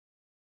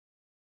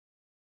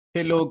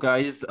Hello,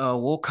 guys.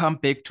 Welcome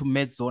back to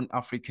MedZone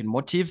African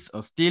Motives,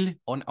 still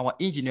on our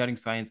engineering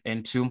science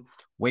and to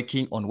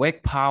working on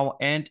work power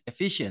and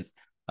efficiency.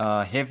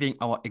 Having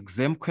our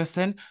exam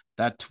question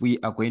that we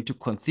are going to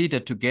consider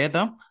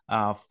together.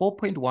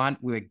 4.1,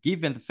 we were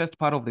given the first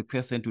part of the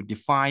question to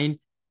define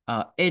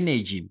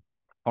energy.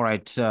 All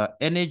right,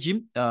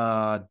 energy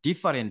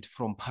different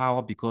from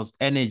power because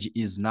energy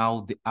is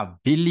now the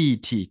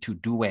ability to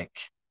do work,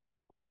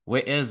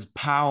 whereas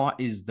power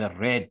is the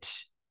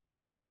rate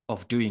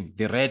of doing,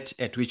 the rate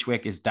at which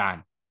work is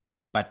done.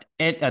 But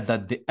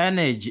that the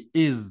energy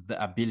is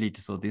the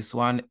ability. So this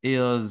one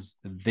is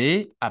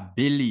the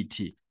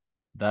ability.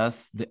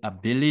 That's the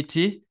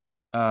ability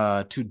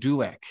to do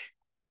work.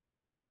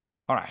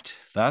 All right.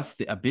 That's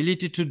the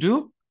ability to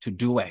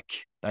do work.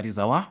 That is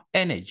our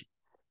energy.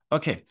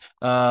 Okay.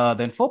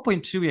 Then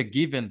 4.2, we are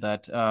given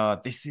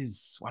that this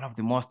is one of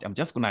the most, I'm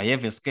just going to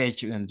have a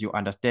sketch and you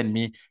understand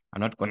me.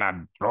 I'm not going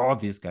to draw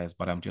these guys,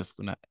 but I'm just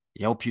going to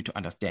help you to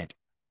understand.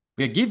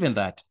 We are given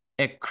that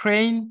a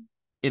crane,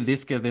 in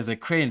this case, there's a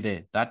crane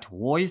there that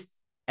hoists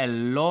a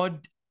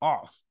load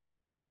off.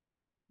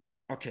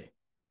 Okay.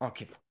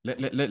 Okay.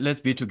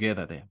 Let's be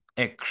together there.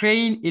 A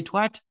crane, it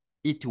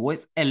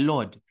hoists a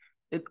load.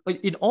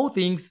 In all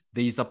things,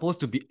 there is supposed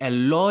to be a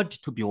load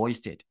to be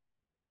hoisted.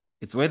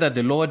 It's whether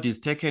the load is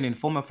taken in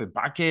form of a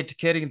bucket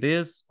carrying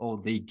this,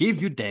 or they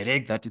give you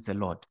direct that it's a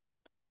load.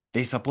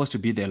 They're supposed to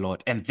be the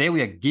load. And there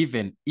we are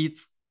given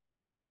its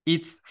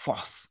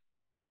force.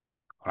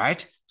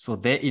 Right? So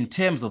there, in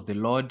terms of the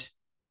load,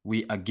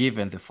 we are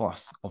given the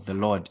force of the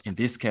load in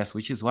this case,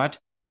 which is what?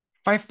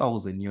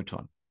 5,000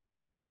 Newton.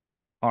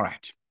 All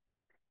right.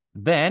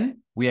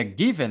 Then we are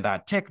given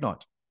that, take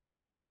note,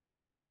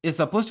 is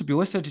supposed to be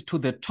hoisted to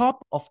the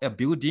top of a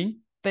building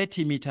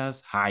 30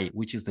 meters high,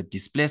 which is the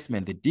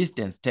displacement, the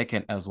distance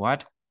taken as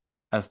what?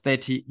 As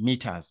 30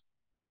 meters.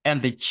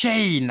 And the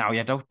chain, now we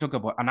are talking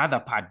about another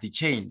part, the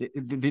chain.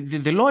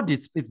 The load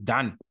is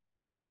done.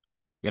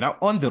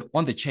 On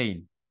the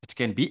chain. It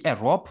can be a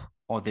rope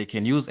or they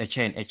can use a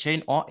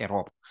chain or a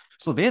rope.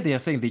 So there they are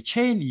saying the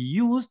chain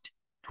used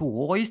to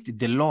hoist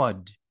the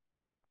load,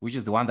 which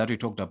is the one that we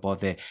talked about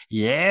there,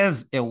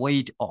 has a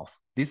weight of.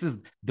 This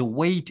is the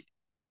weight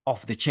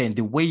of the chain,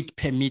 the weight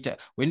per meter.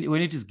 When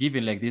it is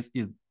given like this,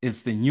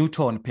 is the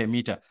Newton per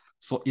meter.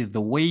 So is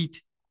the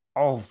weight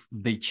of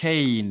the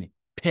chain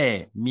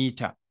per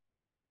meter.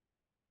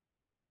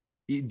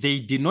 They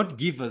did not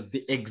give us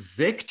the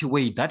exact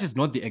weight. That is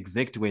not the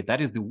exact weight.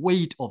 That is the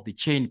weight of the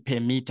chain per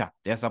meter.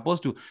 They're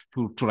supposed to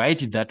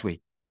write it that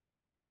way.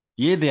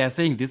 Here they are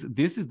saying this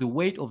is the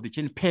weight of the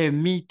chain per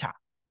meter.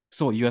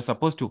 So you are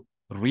supposed to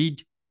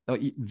read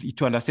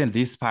to understand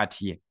this part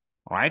here,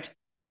 right?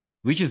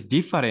 Which is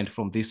different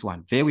from this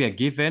one. There we are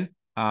given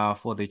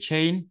for the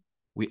chain,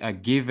 we are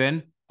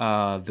given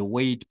the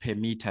weight per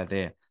meter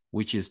there,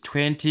 which is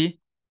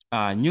 20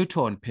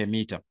 Newton per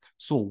meter.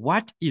 So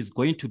what is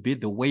going to be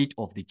the weight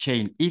of the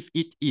chain if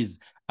it is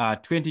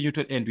 20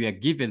 Newton, and we are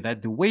given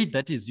that the weight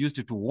that is used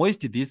to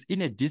hoist this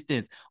in a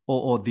distance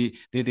or the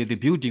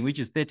building, which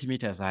is 30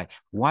 meters high,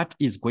 what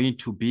is going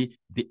to be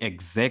the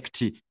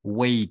exact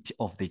weight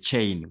of the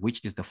chain,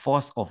 which is the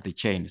force of the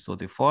chain? So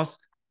the force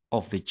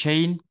of the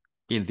chain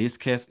in this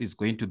case is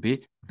going to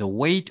be the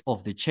weight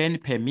of the chain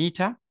per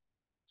meter.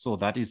 So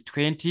that is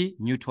 20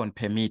 Newton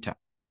per meter.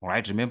 All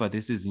right, remember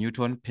this is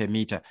Newton per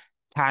meter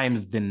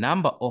times the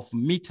number of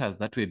meters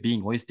that were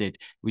being hoisted,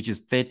 which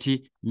is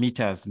 30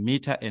 meters.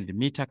 Meter and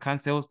meter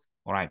cancels.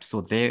 All right, so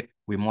there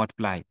we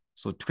multiply.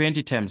 So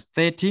 20 times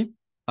 30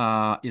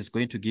 is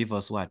going to give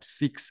us what?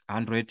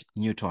 600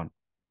 Newton.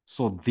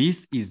 So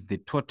this is the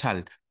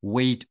total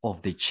weight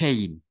of the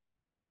chain.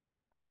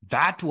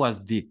 That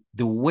was the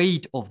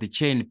weight of the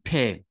chain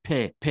per.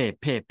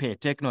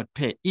 Take note,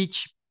 per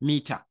each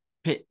meter,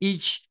 per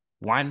each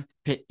 1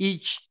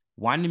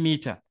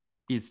 meter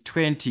is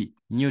 20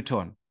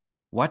 Newton.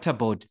 What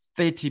about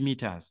 30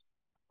 meters?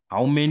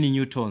 How many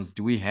Newtons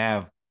do we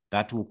have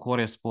that will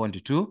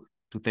correspond to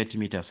 30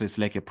 meters? So it's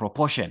like a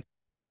proportion,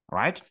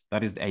 right?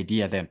 That is the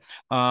idea then.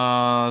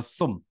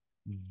 So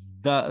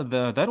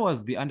that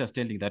was the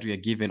understanding that we are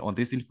given on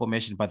this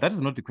information, but that is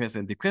not the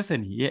question. The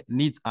question here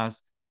needs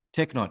us,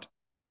 take note,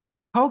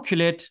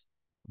 calculate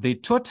the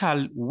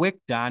total work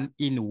done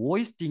in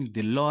hoisting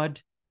the load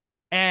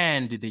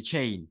and the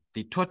chain,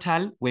 the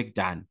total work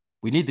done.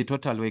 We need the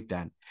total work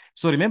done.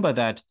 So remember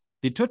that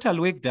the total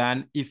work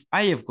done, if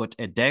I have got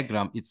a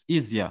diagram, it's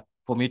easier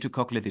for me to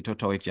calculate the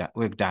total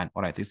work done.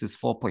 All right, this is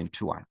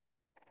 4.21.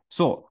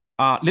 So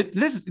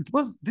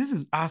this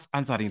is us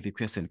answering the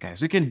question,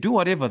 guys. We can do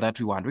whatever that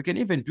we want. We can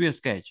even do a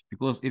sketch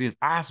because it is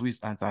us who is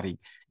answering.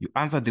 You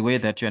answer the way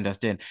that you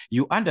understand.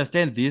 You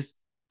understand this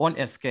on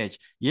a sketch.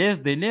 Yes,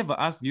 they never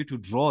ask you to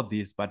draw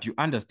this, but you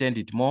understand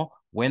it more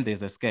when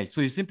there's a sketch.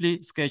 So you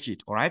simply sketch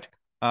it, all right?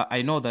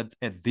 I know that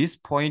at this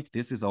point,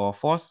 this is our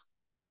force,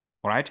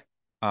 all right,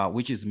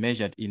 which is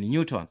measured in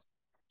newtons.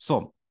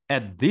 So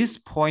at this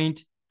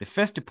point, the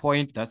first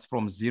point, that's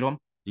from 0.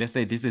 Let's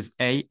say this is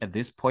A. At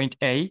this point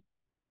A,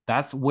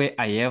 that's where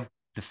I have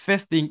the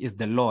first thing is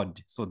the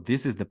load. So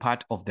this is the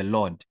part of the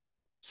load.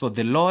 So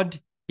the Lord,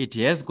 it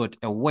has got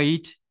a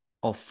weight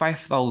of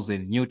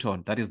 5,000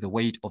 Newton. That is the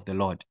weight of the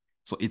Lord.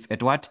 So it's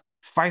at what?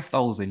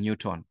 5,000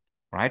 Newton,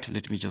 right?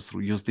 Let me just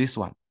use this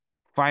one.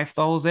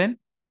 5,000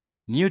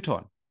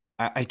 Newton.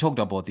 I talked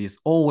about this.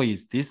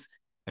 Always this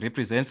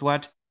represents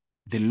what?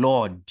 The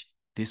Lord.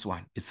 This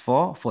one is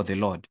for the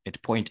Lord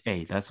at point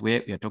A. That's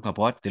where we are talking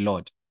about the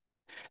Lord.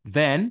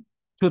 Then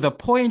to the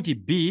point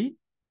B,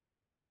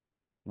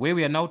 where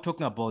we are now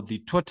talking about the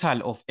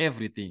total of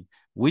everything,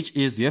 which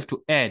is you have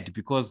to add,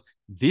 because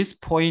this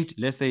point,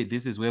 let's say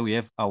this is where we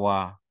have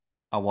our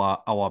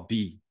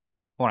B.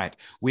 All right.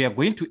 We are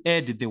going to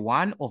add the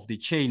one of the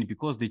chain,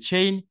 because the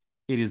chain,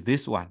 it is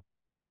this one.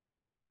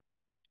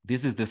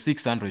 This is the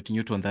 600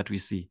 Newton that we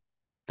see.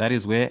 That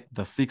is where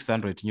the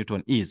 600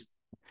 Newton is.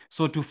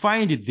 So to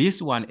find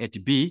this one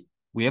at B,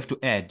 we have to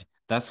add.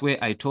 That's where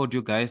I told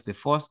you guys the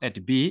force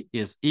at B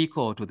is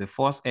equal to the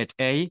force at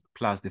A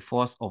plus the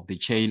force of the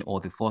chain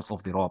or the force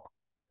of the rope.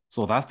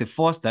 So that's the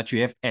force that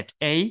you have at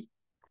A,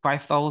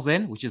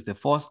 5,000, which is the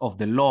force of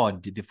the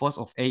Lord. The force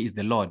of A is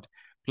the Lord,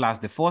 plus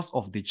the force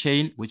of the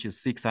chain, which is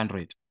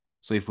 600.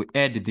 So if we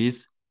add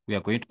this, we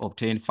are going to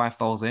obtain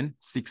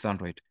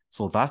 5,600.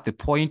 So that's the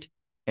point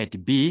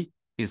at B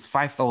is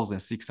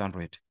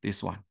 5,600,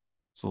 this one.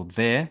 So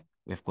there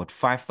we've got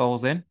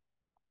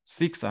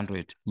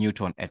 5,600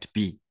 Newton at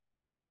B.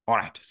 All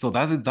right, so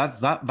that's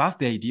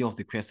the idea of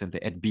the question,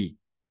 the at B.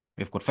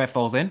 We've got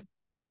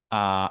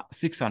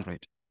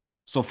 5,600.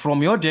 So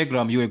from your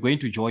diagram, you are going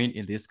to join,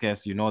 in this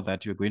case, you know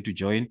that you're going to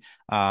join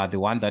the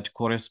one that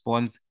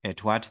corresponds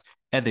at what?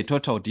 At the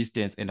total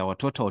distance, and our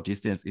total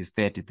distance is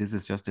 30. This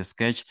is just a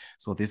sketch.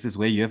 So this is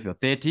where you have your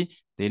 30.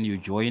 Then you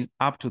join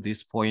up to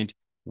this point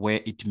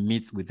where it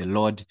meets with the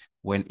Lord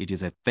when it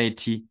is at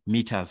 30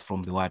 meters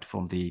from the what?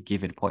 From the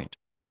given point.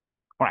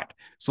 All right.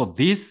 So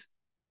this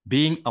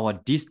being our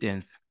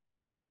distance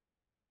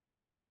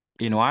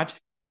in what?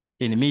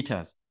 In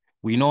meters.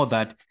 We know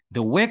that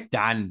the work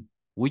done,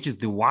 which is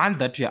the one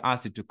that we are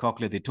asked to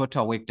calculate, the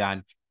total work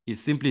done,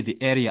 is simply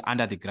the area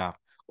under the graph,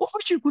 of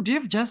which you could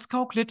have just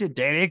calculated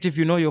direct if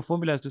you know your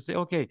formulas to say,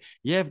 okay,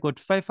 yeah, I've got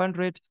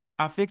 500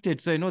 affected.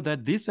 So I know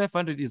that this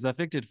 500 is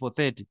affected for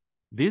 30.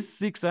 This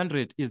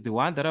 600 is the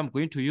one that I'm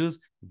going to use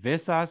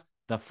versus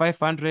the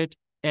 500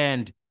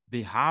 and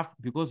the half,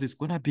 because it's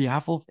going to be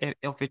half of a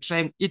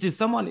triangle. It is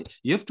someone,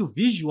 you have to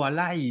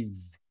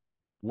visualize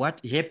what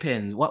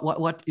happens,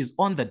 what is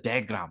on the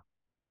diagram.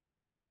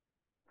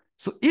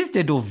 So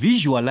instead of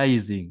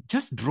visualizing,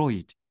 just draw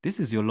it. This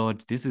is your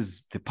Lord. This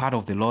is the part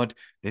of the Lord.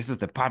 This is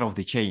the part of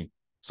the chain.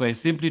 So I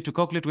simply, to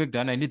calculate work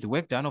done, I need the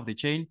work done of the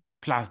chain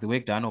plus the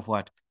work done of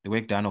what? The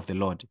work done of the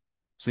Lord.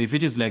 So if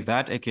it is like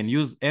that, I can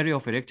use area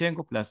of a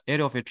rectangle plus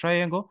area of a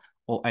triangle,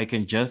 or I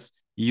can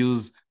just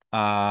use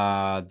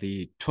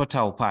the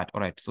total part.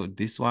 All right, so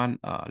this one,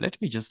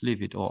 let me just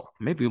leave it, or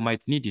maybe you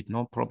might need it,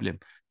 no problem.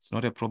 It's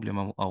not a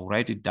problem, I'll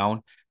write it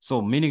down.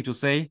 So meaning to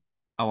say,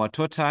 our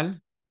total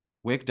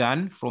work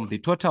done from the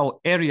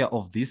total area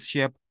of this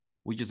shape,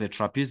 which is a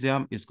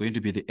trapezium, is going to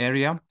be the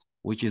area,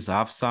 which is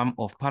half sum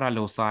of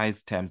parallel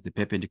sides times the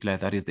perpendicular,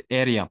 that is the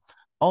area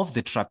of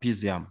the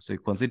trapezium. So you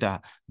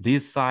consider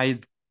these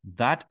sides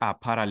that are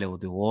parallel,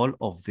 the whole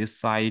of this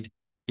side,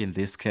 in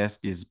this case,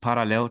 is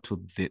parallel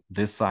to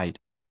this side.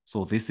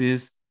 So this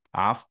is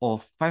half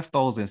of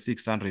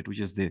 5,600, which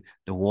is the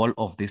wall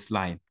of this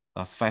line.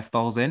 That's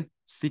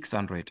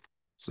 5,600.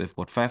 So we've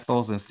got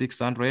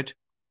 5,600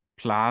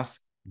 plus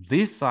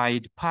this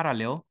side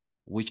parallel,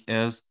 which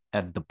is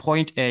at the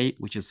point A,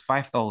 which is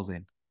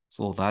 5,000.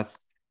 So that's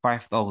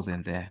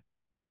 5,000 there.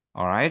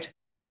 All right.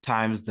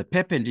 Times the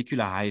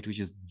perpendicular height,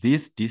 which is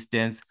this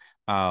distance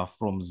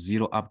from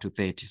 0 up to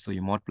 30. So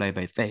you multiply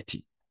by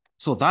 30.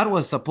 So that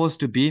was supposed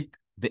to be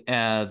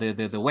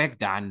the work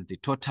done, the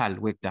total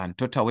work done.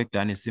 Total work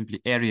done is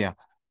simply area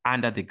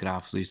under the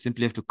graph. So you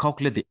simply have to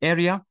calculate the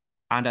area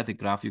under the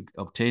graph. You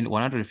obtain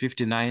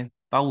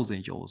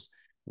 159,000 joules,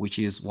 which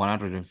is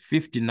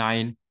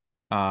 159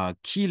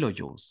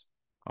 kilojoules.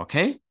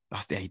 Okay,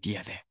 that's the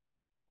idea there.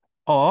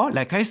 Or,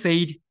 like I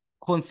said,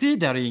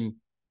 considering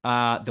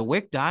the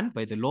work done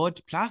by the Lord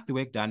plus the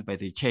work done by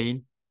the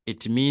chain,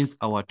 it means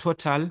our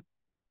total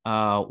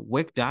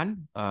work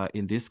done,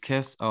 in this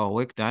case, our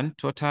work done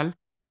total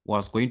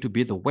was going to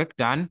be the work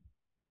done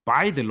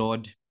by the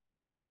Lord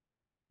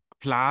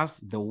plus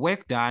the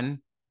work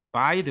done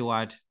by the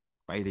what?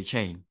 By the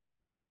chain.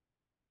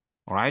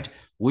 All right,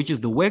 which is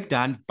the work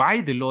done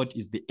by the Lord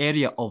is the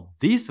area of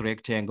this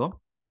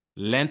rectangle,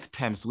 length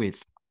times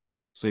width.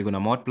 So you're going to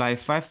multiply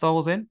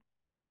 5,000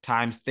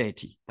 times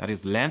 30. That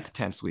is length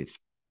times width.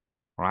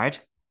 All right.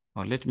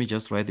 Now let me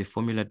just write the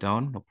formula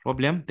down. No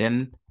problem.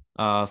 Then,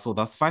 so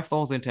that's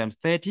 5,000 times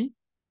 30,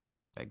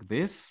 like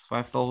this.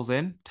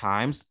 5,000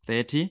 times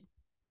 30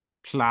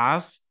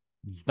 plus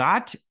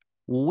that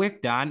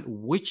work done,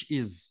 which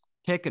is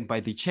taken by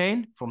the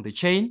chain. From the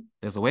chain,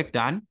 there's a work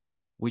done,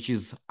 which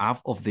is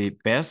half of the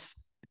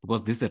base,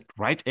 because this is a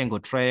right angle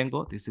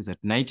triangle. This is at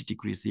 90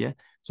 degrees here.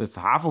 So it's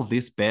half of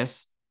this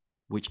base,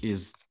 which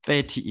is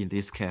 30 in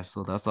this case.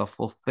 So that's half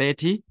of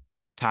 30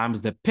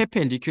 times the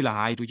perpendicular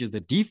height, which is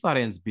the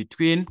difference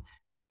between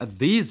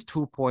these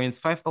 2 points,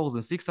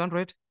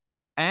 5,600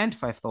 and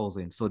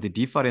 5,000. So the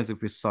difference,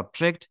 if we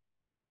subtract,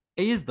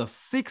 is the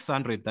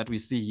 600 that we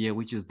see here,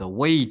 which is the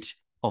weight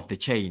of the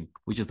chain,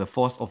 which is the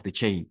force of the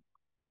chain,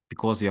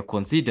 because you're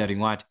considering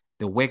what?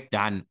 The work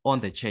done on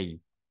the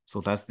chain.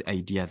 So that's the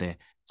idea there.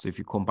 So if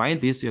you combine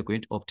this, you're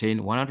going to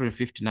obtain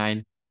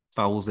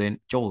 159,000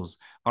 joules.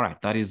 All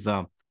right, that is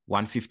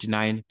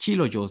 159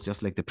 kilojoules,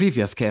 just like the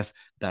previous case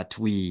that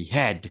we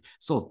had.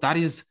 So that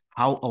is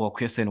how our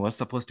question was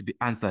supposed to be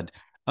answered.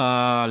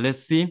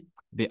 Let's see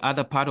the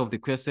other part of the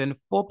question.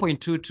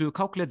 4.22,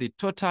 calculate the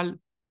total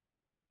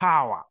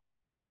power.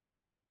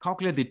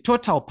 Calculate the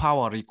total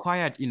power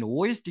required in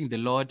hoisting the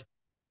load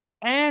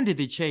and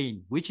the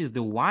chain, which is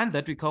the one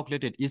that we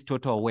calculated is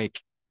total work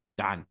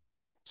done.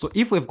 So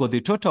if we've got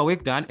the total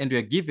work done and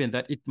we're given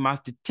that it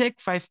must take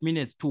 5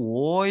 minutes to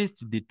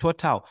hoist the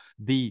total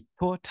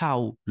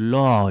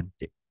load.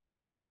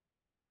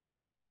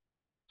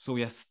 So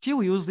we are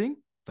still using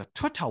the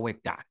total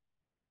work done.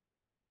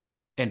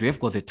 And we've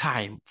got the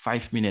time,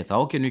 5 minutes.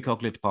 How can we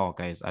calculate power,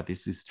 guys?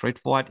 This is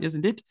straightforward,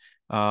 isn't it?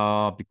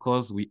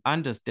 Because we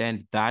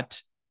understand that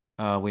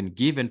when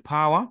given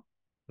power,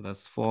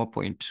 that's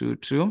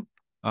 4.22.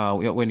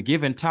 When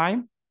given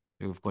time,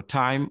 we've got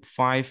time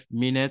 5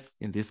 minutes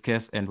in this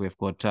case, and we've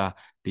got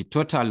the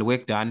total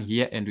work done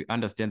here, and we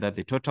understand that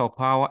the total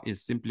power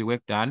is simply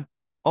work done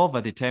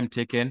over the time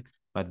taken,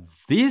 but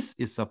this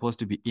is supposed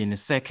to be in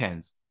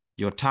seconds.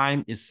 Your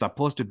time is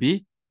supposed to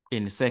be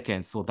in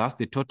seconds. So that's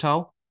the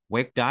total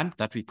work done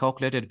that we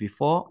calculated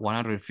before,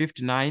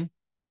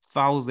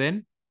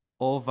 159,000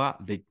 over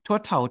the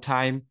total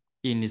time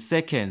in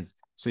seconds.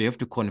 So you have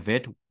to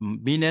convert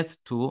minutes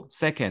to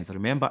seconds.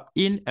 Remember,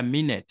 in a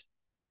minute,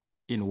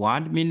 in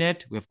 1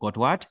 minute, we've got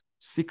what?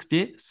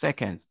 60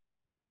 seconds.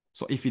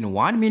 So if in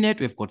 1 minute,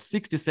 we've got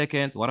 60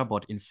 seconds, what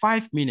about in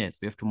 5 minutes?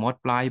 We have to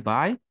multiply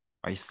by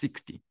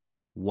 60.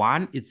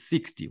 1 is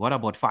 60. What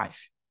about 5?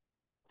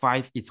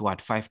 5 is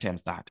what? 5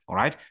 times that, all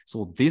right?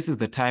 So this is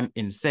the time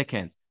in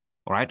seconds,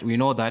 all right? We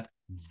know that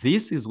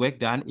this is work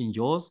done in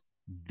joules.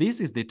 This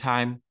is the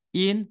time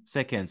in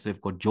seconds. So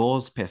we've got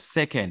joules per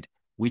second,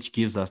 which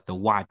gives us the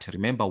watt.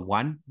 Remember,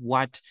 1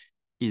 watt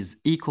is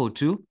equal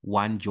to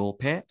 1 joule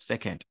per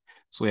second.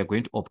 So we are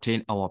going to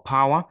obtain our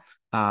power.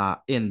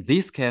 In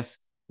this case,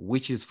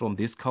 which is from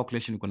this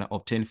calculation, we're going to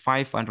obtain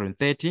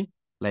 530.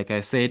 Like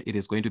I said, it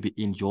is going to be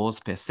in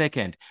joules per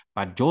second.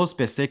 But joules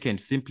per second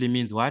simply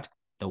means what?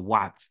 The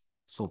watts.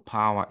 So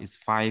power is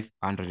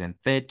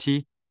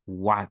 530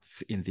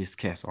 watts in this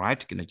case, all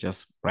right? Going to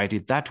just write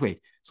it that way.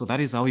 So that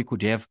is how we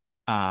could have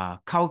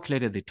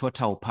calculated the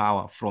total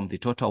power from the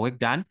total work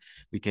done.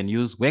 We can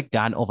use work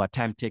done over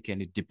time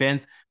taken. It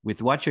depends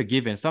with what you're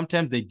given.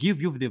 Sometimes they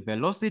give you the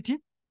velocity.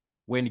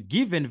 When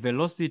given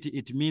velocity,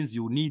 it means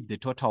you need the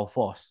total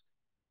force,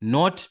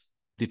 not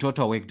the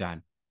total work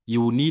done.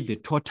 You need the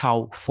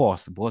total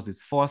force because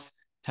it's force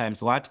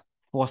times what?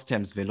 Force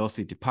times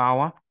velocity.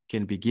 Power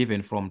can be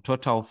given from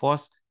total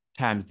force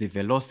times the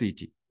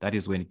velocity. That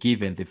is when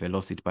given the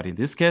velocity. But in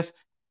this case,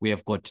 we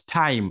have got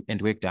time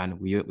and work done.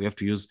 We have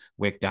to use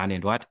work done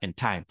and what? And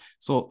time.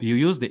 So you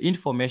use the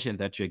information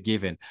that you're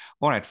given.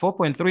 All right,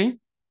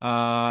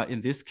 4.3.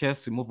 In this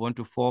case, we move on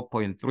to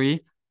 4.3.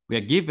 We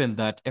are given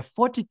that a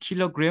 40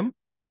 kilogram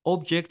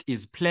object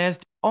is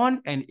placed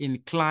on an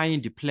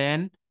inclined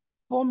plane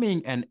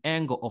forming an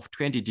angle of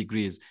 20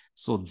 degrees.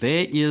 So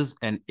there is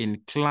an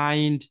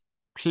inclined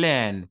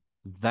plane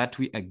that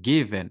we are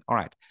given. All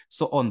right.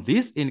 So on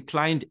this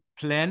inclined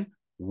plane,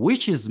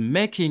 which is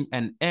making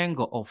an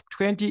angle of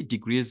 20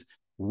 degrees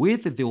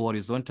with the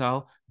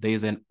horizontal, there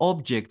is an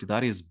object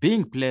that is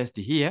being placed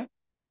here.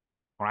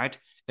 All right.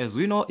 As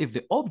we know, if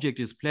the object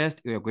is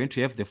placed, we are going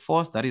to have the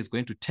force that is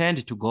going to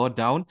tend to go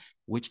down,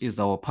 which is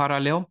our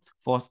parallel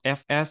force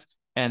Fs,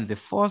 and the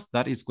force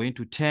that is going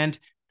to tend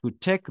to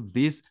take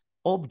this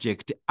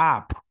object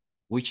up,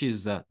 which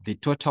is the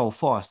total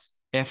force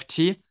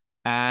Ft.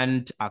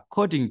 And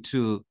according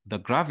to the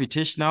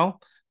gravitational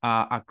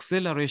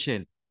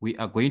acceleration, we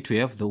are going to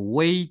have the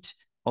weight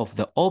of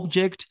the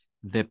object,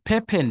 the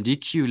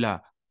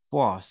perpendicular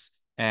force,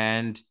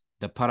 and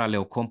the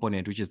parallel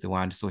component, which is the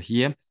one. So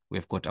here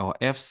we've got our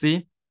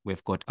Fc,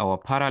 we've got our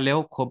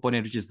parallel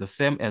component, which is the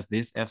same as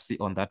this Fc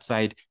on that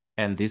side,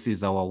 and this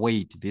is our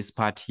weight. This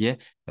part here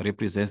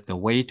represents the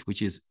weight,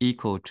 which is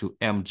equal to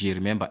mg.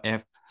 Remember,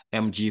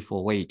 mg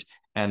for weight.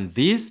 And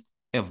this,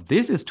 if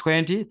this is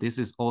 20, this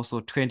is also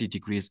 20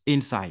 degrees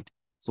inside.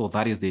 So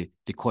that is the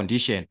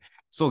condition.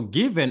 So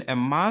given a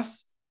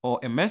mass or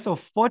a mass of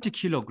 40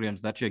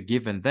 kilograms that you're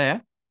given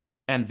there,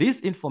 and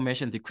this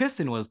information, the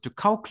question was to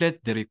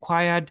calculate the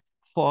required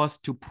force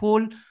to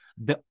pull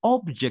the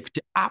object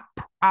up.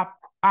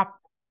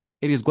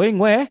 It is going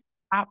where?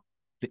 Up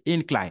the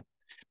incline.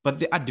 But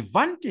the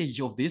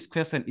advantage of this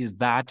question is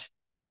that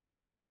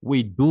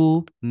we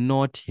do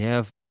not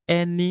have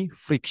any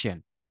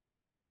friction.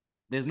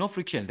 There's no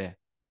friction there.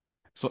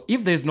 So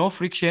if there's no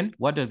friction,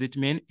 what does it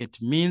mean?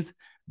 It means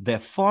the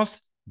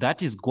force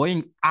that is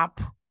going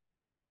up,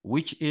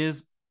 which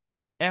is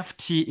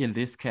Ft in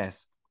this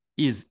case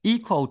is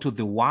equal to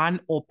the one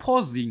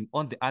opposing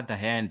on the other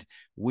hand,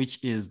 which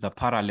is the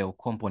parallel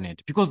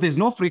component, because there's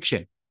no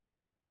friction,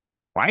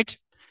 right?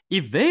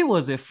 If there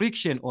was a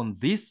friction on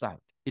this side,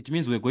 it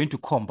means we're going to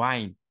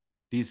combine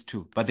these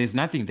two, but there's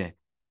nothing there,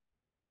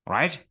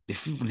 right?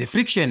 The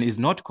friction is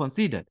not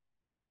considered.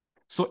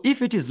 So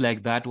if it is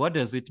like that, what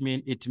does it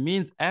mean? It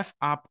means F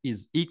up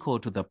is equal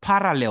to the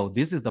parallel.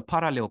 This is the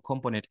parallel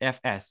component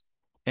Fs.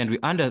 And we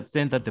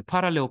understand that the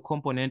parallel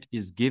component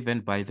is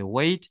given by the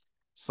weight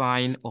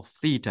sine of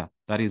theta.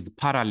 That is the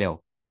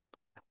parallel.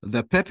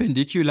 The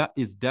perpendicular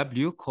is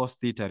W cos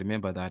theta.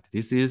 Remember that.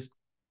 This is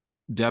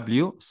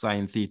W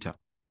sine theta.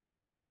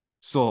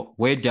 So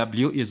where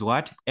W is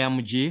what?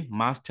 Mg,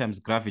 mass times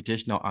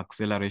gravitational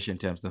acceleration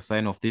times the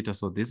sine of theta.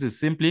 So this is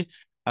simply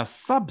a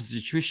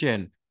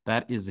substitution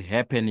that is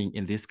happening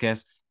in this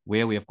case,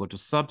 where we have got to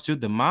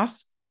substitute the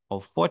mass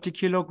of 40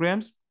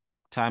 kilograms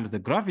times the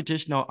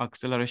gravitational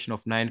acceleration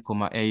of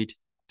 9,8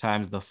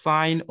 times the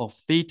sine of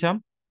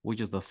theta,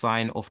 which is the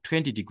sine of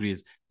 20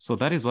 degrees. So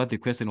that is what the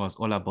question was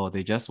all about.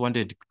 They just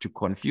wanted to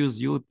confuse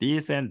you,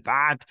 this and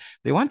that.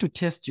 They want to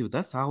test you.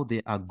 That's how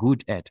they are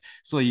good at.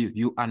 So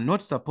you are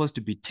not supposed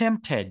to be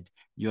tempted.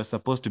 You are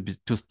supposed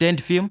to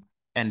stand firm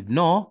and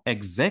know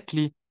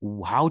exactly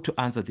how to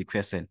answer the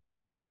question.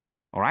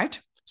 All right?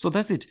 So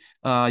that's it.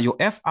 Your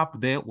F up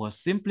there was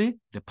simply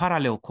the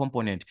parallel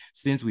component,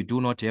 since we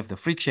do not have the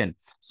friction.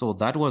 So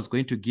that was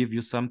going to give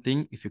you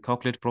something. If you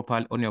calculate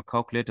properly on your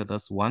calculator,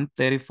 that's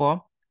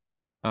 134,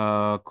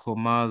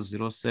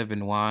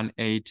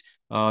 0.0718.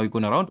 You're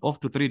going to round off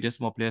to 3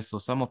 decimal places. So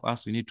some of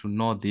us, we need to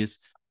know this,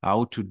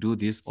 how to do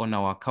this on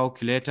our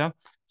calculator.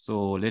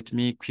 So let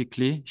me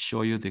quickly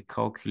show you the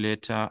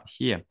calculator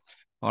here.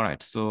 All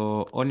right.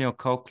 So on your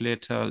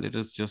calculator, let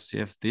us just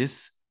save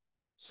this.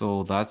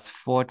 So that's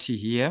 40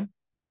 here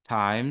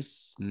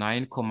times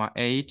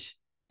 9,8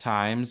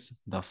 times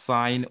the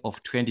sine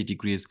of 20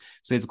 degrees.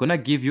 So it's going to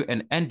give you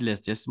an endless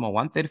decimal,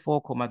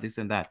 134, this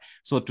and that.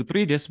 So to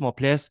 3 decimal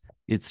place,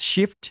 it's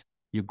shift.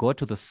 You go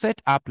to the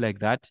setup like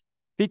that.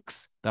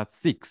 Fix,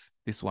 that's 6.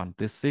 This one,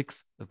 this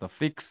 6 is the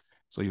fix.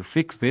 So you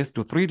fix this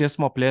to 3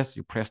 decimal place,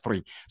 you press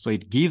 3. So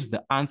it gives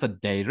the answer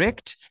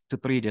direct to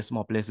 3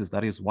 decimal places.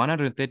 That is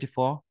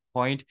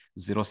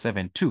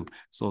 134.072.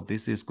 So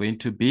this is going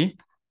to be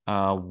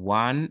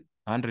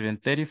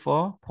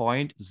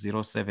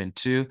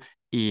 134.072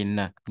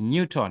 in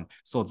Newton.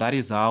 So that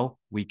is how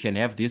we can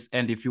have this.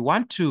 And if you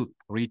want to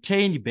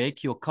retain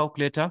back your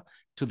calculator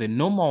to the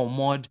normal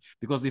mode,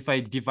 because if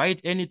I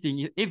divide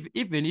anything,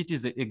 even it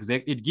is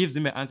exact, it gives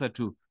me an answer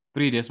to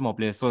 3 decimal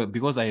place. So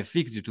because I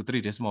fixed it to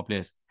 3 decimal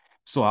place.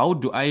 So how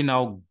do I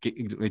now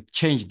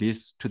change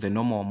this to the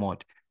normal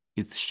mode?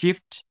 It's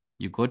shift,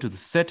 you go to the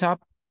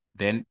setup,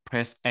 then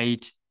press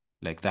 8,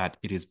 like that.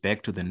 It is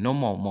back to the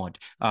normal mode.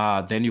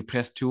 Then you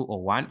press 2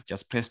 or 1,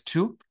 just press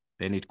 2,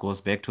 then it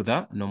goes back to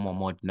the normal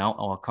mode. Now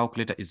our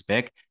calculator is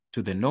back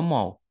to the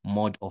normal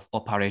mode of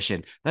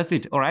operation. That's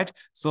it. All right.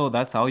 So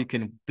that's how you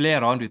can play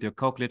around with your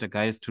calculator,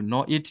 guys, to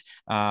know it.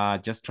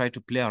 Just try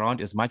to play around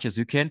as much as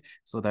you can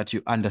so that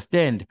you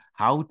understand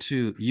how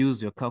to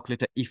use your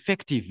calculator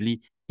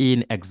effectively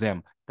in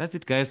exam. That's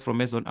it, guys, from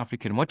Maison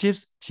African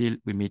Motives. Till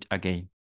we meet again.